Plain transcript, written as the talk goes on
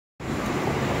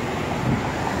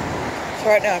So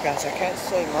right now, guys, I can't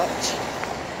say much.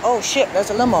 Oh shit,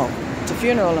 there's a limo. It's a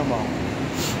funeral limo.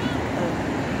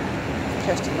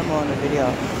 Catch the limo in the video.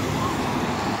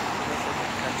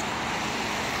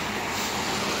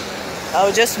 I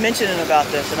was just mentioning about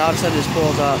this, and all of a sudden this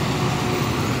pulls up.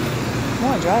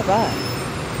 Come on, drive by.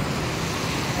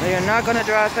 No, you're not gonna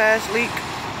drive past Leak.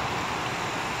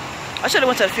 I should have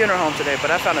went to the funeral home today, but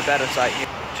I found a better site here.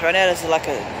 So right now, this is like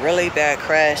a really bad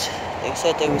crash. They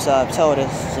said they was told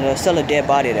us there's still a dead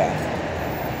body there.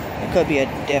 It could be a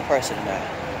dead person there.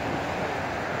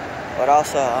 But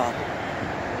also,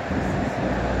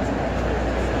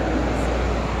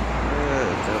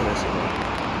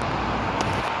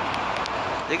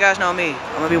 you guys know me.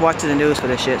 I'm gonna be watching the news for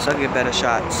this shit, so I can get better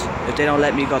shots if they don't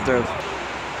let me go through.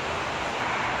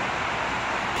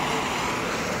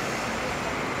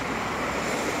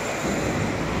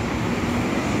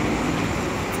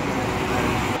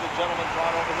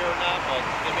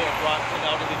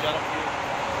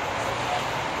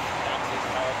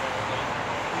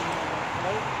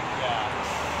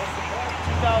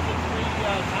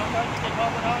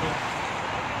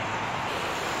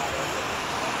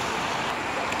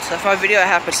 So if my video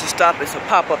happens to stop, it's a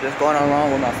pop-up that's going on wrong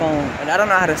with my phone. And I don't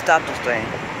know how to stop this thing.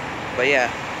 But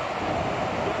yeah.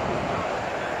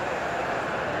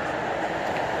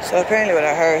 So apparently what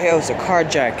I heard here was a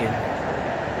carjacking.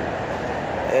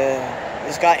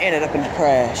 This guy ended up in the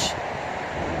crash.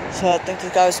 So I think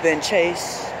this guy was being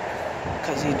chased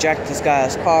because he jacked this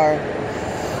guy's car.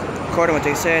 According to what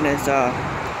they said is the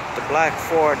black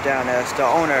Ford down there is the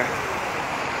owner.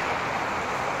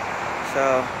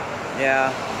 So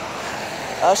yeah.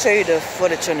 I'll show you the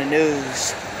footage on the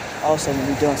news. Also, we'll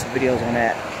be doing some videos on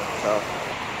that. So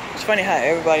it's funny how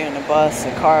everybody on the bus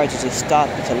and cars just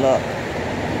stopped to look.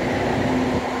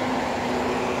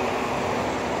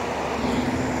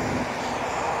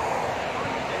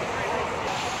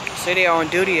 So they're on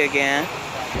duty again.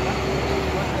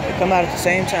 They come out at the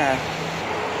same time.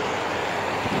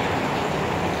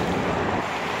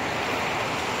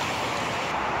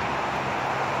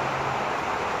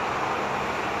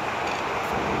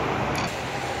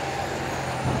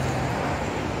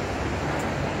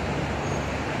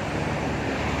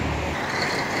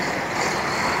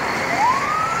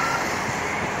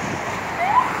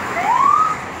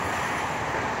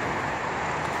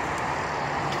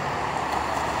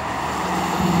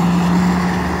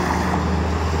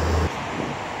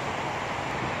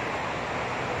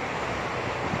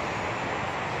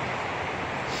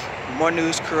 More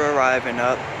news crew arriving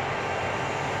up.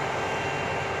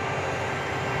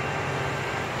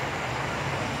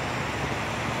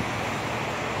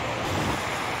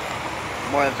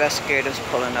 More investigators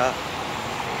pulling up.